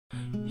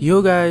Yo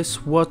guys,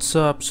 what's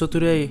up? So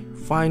today,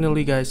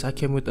 finally guys, I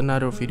came with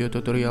another video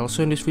tutorial.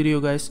 So in this video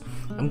guys,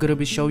 I'm gonna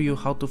be show you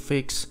how to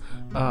fix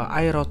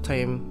Aero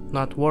theme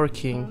not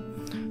working,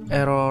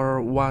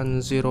 error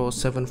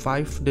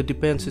 1075. The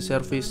dependency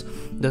service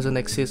doesn't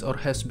exist or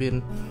has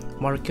been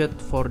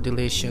marked for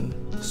deletion.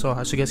 So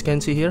as you guys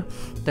can see here,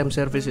 theme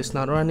service is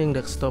not running,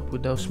 desktop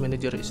Windows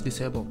Manager is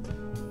disabled.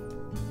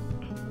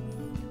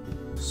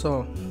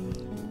 So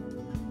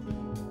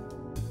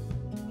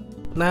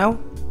now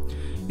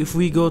if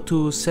we go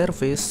to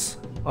service,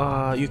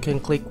 you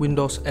can click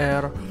Windows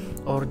R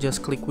or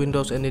just click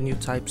Windows and then you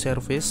type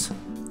service.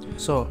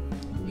 So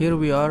here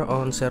we are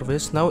on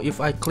service. Now if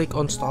I click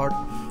on start,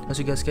 as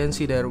you guys can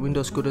see there,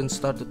 Windows couldn't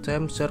start the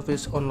theme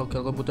service on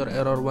local computer,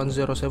 error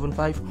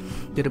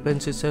 1075. The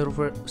dependency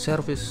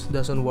service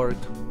doesn't work,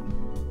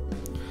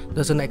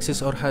 doesn't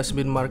exist or has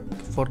been marked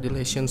for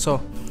deletion.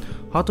 So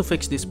how to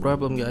fix this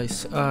problem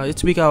guys?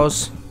 It's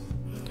because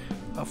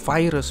a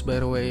virus, by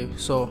the way.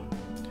 So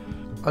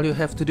all you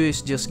have to do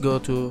is just go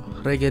to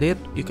regedit.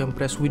 You can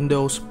press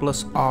Windows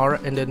plus R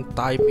and then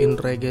type in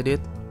regedit.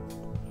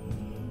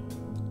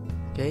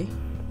 Okay,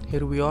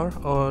 here we are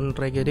on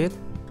regedit.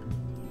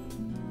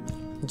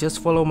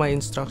 Just follow my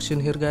instruction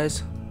here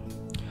guys.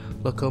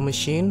 Local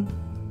machine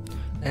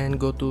and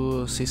go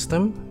to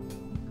system,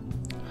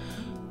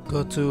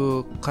 go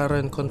to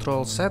current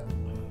control set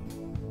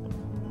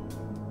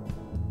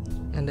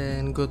and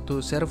then go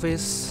to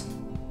service,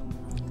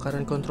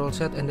 current control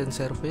set and then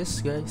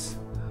service guys.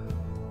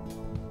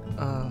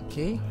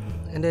 Okay,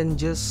 and then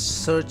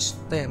just search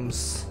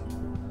themes,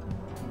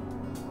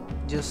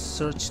 just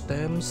search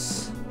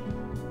themes,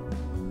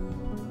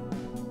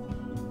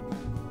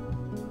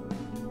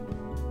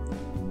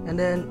 and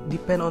then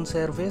depend on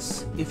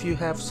service. If you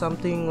have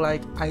something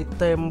like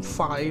item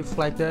 5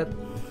 like that,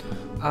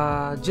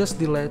 just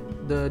delete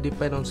the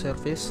depend on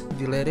service,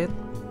 delete it,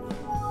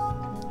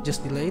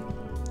 just delete,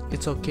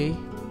 it's okay.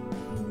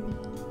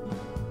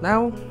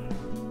 Now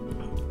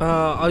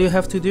all you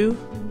have to do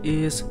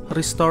is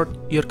restart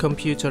your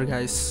computer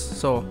guys.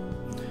 So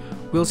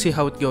we'll see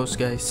how it goes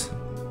guys.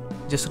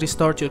 Just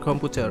restart your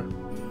computer.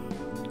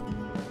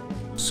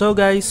 So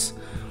guys,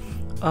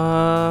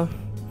 now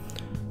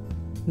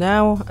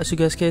as you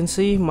guys can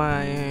see,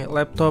 my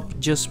laptop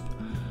just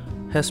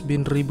has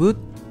been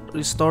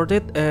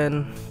restarted,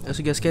 and as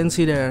you guys can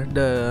see there,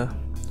 the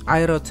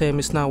Aero theme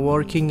is now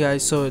working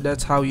guys. So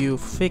that's how you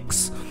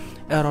fix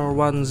error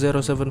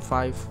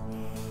 1075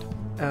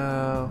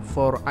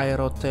 for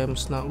Aero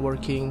themes not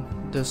working.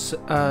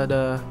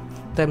 The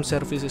theme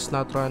service is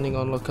not running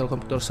on local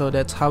computer. So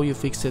that's how you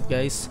fix it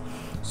guys.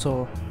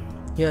 So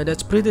yeah,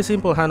 that's pretty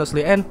simple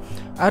honestly, and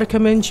I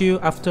recommend you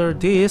after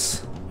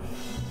this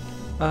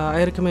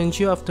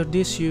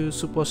you're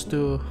supposed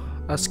to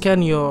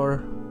scan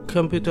your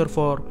computer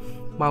for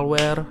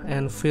malware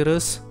and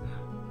virus.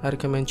 I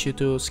recommend you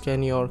to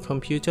scan your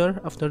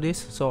computer after this.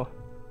 So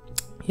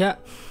yeah,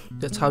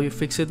 that's how you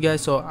fix it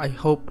guys. So I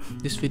hope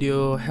this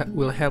video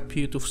will help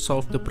you to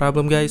solve the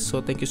problem guys. So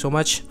thank you so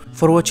much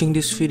for watching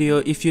this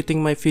video. If you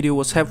think my video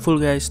was helpful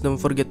guys, don't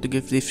forget to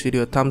give this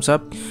video a thumbs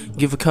up,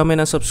 give a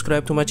comment and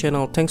subscribe to my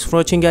channel. Thanks for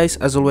watching guys.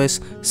 As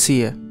always,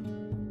 see ya.